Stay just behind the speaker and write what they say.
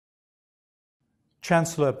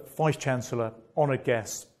Chancellor, Vice-Chancellor, honoured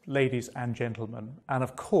guests, ladies and gentlemen, and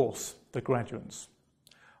of course, the graduands.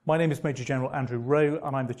 My name is Major General Andrew Rowe,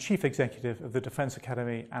 and I'm the Chief Executive of the Defence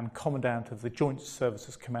Academy and Commandant of the Joint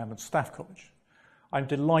Services Command and Staff College. I'm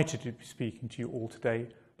delighted to be speaking to you all today,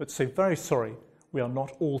 but so very sorry we are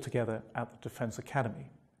not all together at the Defence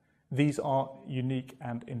Academy. These are unique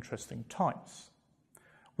and interesting times.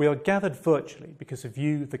 We are gathered virtually because of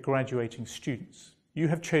you, the graduating students. You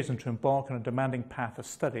have chosen to embark on a demanding path of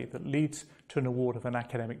study that leads to an award of an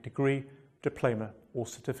academic degree, diploma or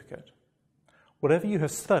certificate. Whatever you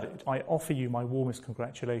have studied, I offer you my warmest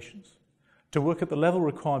congratulations. To work at the level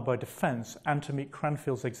required by Defence and to meet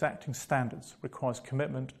Cranfield's exacting standards requires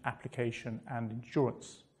commitment, application and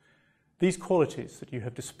endurance. These qualities that you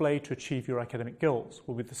have displayed to achieve your academic goals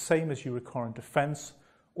will be the same as you require in Defence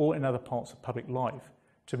or in other parts of public life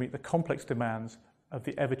to meet the complex demands of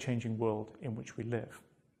the ever-changing world in which we live.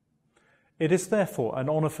 It is therefore an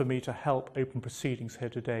honour for me to help open proceedings here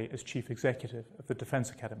today as Chief Executive of the Defence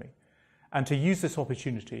Academy and to use this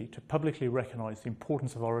opportunity to publicly recognise the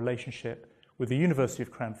importance of our relationship with the University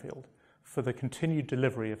of Cranfield for the continued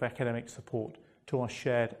delivery of academic support to our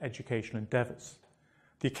shared educational endeavours.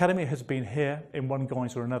 The Academy has been here in one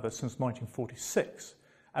guise or another since 1946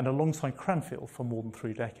 and alongside Cranfield for more than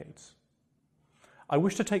 3 decades. I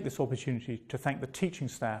wish to take this opportunity to thank the teaching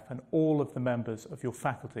staff and all of the members of your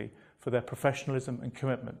faculty for their professionalism and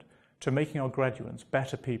commitment to making our graduates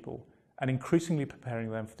better people and increasingly preparing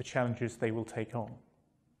them for the challenges they will take on.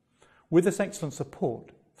 With this excellent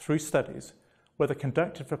support, through studies, whether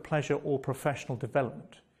conducted for pleasure or professional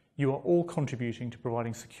development, you are all contributing to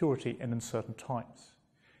providing security in uncertain times.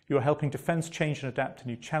 You are helping Defence change and adapt to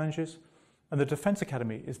new challenges, and the Defence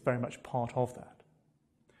Academy is very much part of that.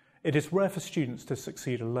 It is rare for students to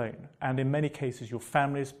succeed alone, and in many cases your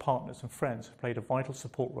families, partners and friends have played a vital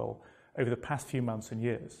support role over the past few months and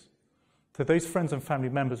years. To those friends and family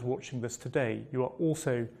members watching this today, you are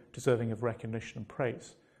also deserving of recognition and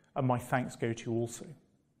praise, and my thanks go to you also.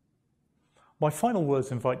 My final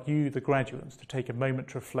words invite you, the graduates, to take a moment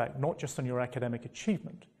to reflect not just on your academic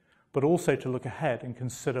achievement, but also to look ahead and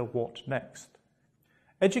consider what next.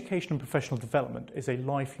 Education and professional development is a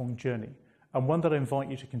lifelong journey, and one that I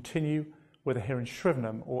invite you to continue, whether here in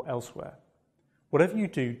Shrivenham or elsewhere. Whatever you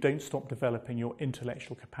do, don't stop developing your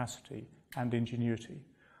intellectual capacity and ingenuity.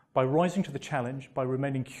 By rising to the challenge, by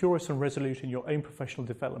remaining curious and resolute in your own professional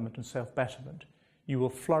development and self-betterment, you will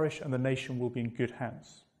flourish and the nation will be in good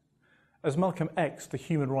hands. As Malcolm X, the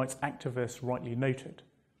human rights activist, rightly noted,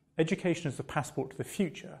 education is the passport to the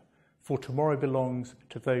future, for tomorrow belongs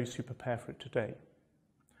to those who prepare for it today.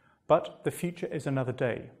 But the future is another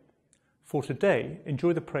day. For today,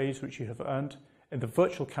 enjoy the praise which you have earned in the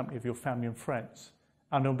virtual company of your family and friends,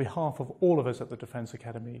 and on behalf of all of us at the Defence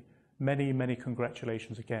Academy, many, many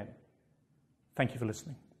congratulations again. Thank you for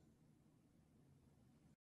listening.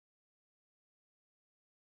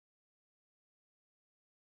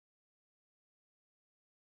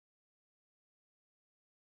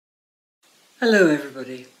 Hello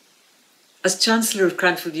everybody. As Chancellor of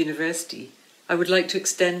Cranfield University, I would like to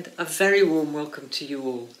extend a very warm welcome to you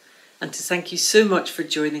all and to thank you so much for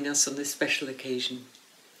joining us on this special occasion.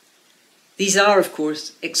 These are, of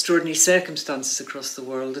course, extraordinary circumstances across the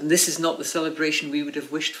world, and this is not the celebration we would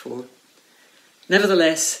have wished for.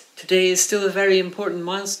 Nevertheless, today is still a very important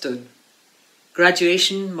milestone.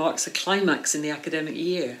 Graduation marks a climax in the academic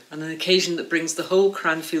year and an occasion that brings the whole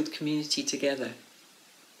Cranfield community together.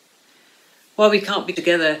 While we can't be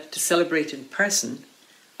together to celebrate in person,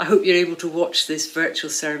 I hope you're able to watch this virtual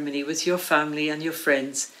ceremony with your family and your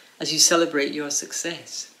friends as you celebrate your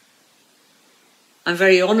success. I'm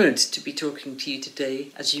very honoured to be talking to you today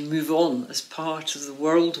as you move on as part of the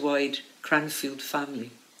worldwide Cranfield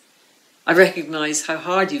family. I recognise how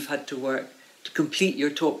hard you've had to work to complete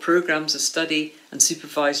your top programmes of study and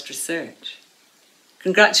supervised research.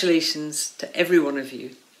 Congratulations to every one of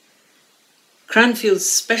you. Cranfield's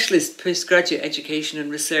specialist postgraduate education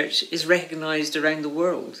and research is recognised around the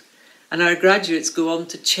world, and our graduates go on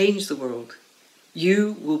to change the world.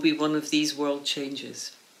 You will be one of these world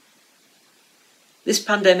changers. This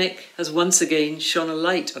pandemic has once again shone a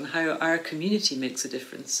light on how our community makes a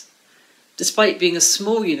difference. Despite being a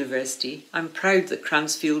small university, I'm proud that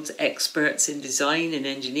Cranfield's experts in design, in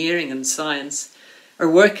engineering and science are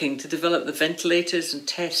working to develop the ventilators and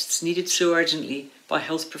tests needed so urgently by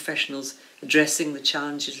health professionals addressing the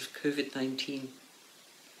challenges of COVID-19.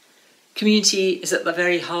 Community is at the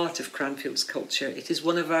very heart of Cranfield's culture. It is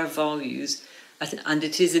one of our values, and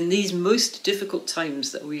it is in these most difficult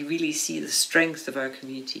times that we really see the strength of our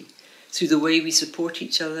community through the way we support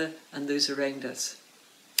each other and those around us.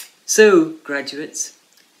 So, graduates,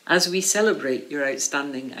 as we celebrate your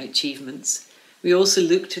outstanding achievements, we also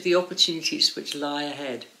look to the opportunities which lie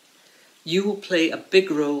ahead. You will play a big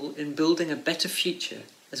role in building a better future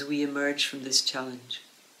as we emerge from this challenge.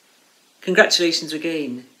 Congratulations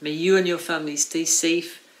again. May you and your family stay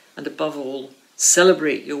safe and, above all,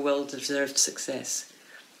 celebrate your well-deserved success.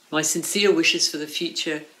 My sincere wishes for the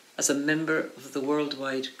future as a member of the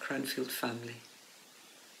worldwide Cranfield family.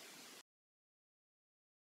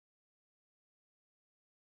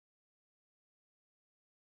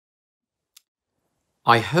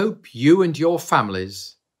 I hope you and your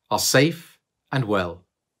families are safe and well.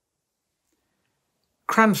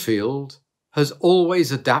 Cranfield has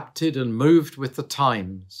always adapted and moved with the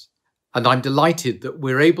times, and I'm delighted that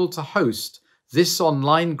we're able to host this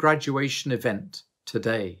online graduation event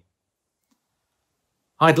today.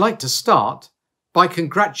 I'd like to start by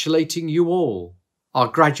congratulating you all, our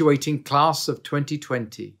graduating class of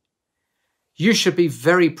 2020. You should be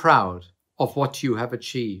very proud of what you have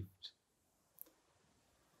achieved.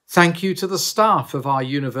 Thank you to the staff of our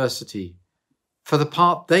university for the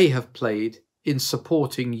part they have played in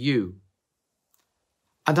supporting you.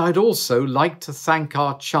 And I'd also like to thank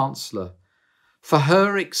our Chancellor for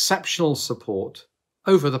her exceptional support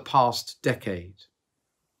over the past decade.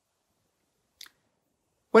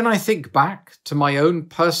 When I think back to my own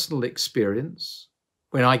personal experience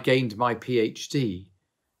when I gained my PhD,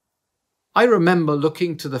 I remember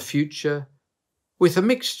looking to the future with a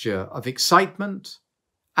mixture of excitement,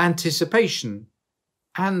 anticipation,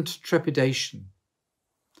 and trepidation.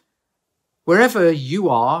 Wherever you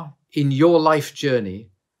are in your life journey,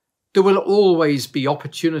 there will always be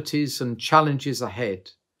opportunities and challenges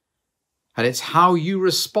ahead, and it's how you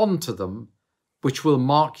respond to them which will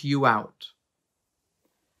mark you out.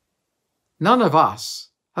 None of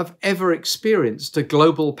us have ever experienced a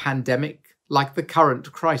global pandemic like the current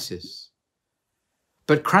crisis,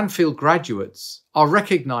 but Cranfield graduates are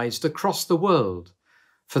recognised across the world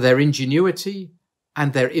for their ingenuity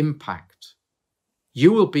and their impact.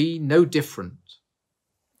 You will be no different.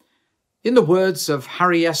 In the words of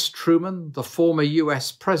Harry S. Truman, the former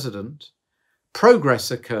US president,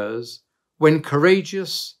 progress occurs when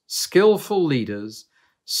courageous, skillful leaders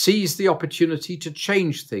seize the opportunity to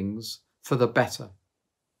change things for the better.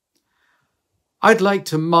 I'd like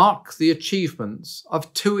to mark the achievements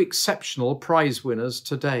of two exceptional prize winners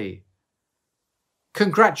today.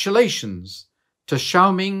 Congratulations to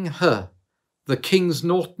Xiaoming He, the King's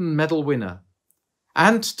Norton Medal winner,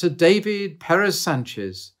 and to David Perez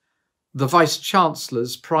Sanchez, the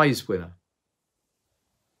Vice-Chancellor's prize winner.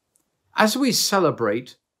 As we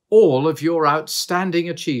celebrate all of your outstanding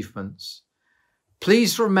achievements,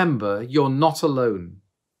 please remember you're not alone.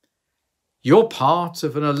 You're part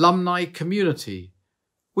of an alumni community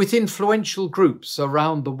with influential groups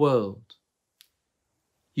around the world.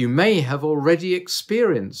 You may have already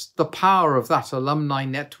experienced the power of that alumni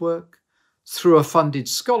network through a funded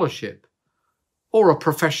scholarship or a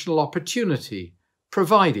professional opportunity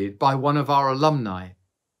provided by one of our alumni.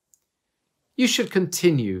 You should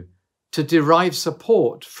continue to derive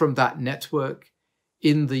support from that network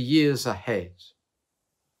in the years ahead.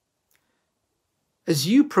 As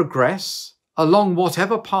you progress along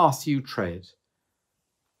whatever path you tread,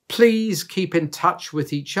 please keep in touch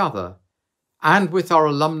with each other and with our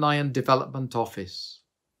Alumni and Development Office.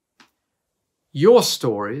 Your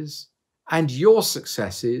stories and your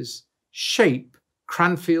successes shape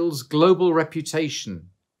Cranfield's global reputation.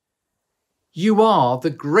 You are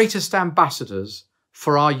the greatest ambassadors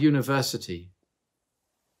for our university.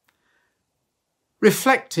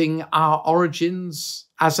 Reflecting our origins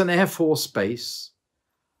as an Air Force base,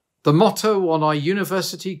 the motto on our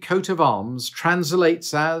university coat of arms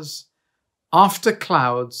translates as, "After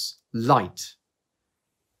clouds, light."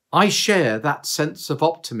 I share that sense of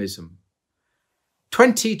optimism.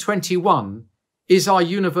 2021 is our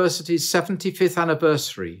university's 75th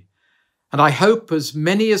anniversary, and I hope as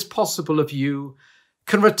many as possible of you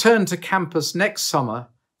can return to campus next summer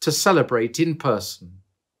to celebrate in person.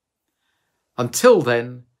 Until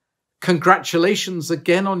then, congratulations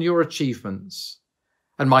again on your achievements,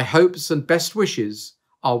 and my hopes and best wishes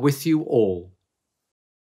are with you all.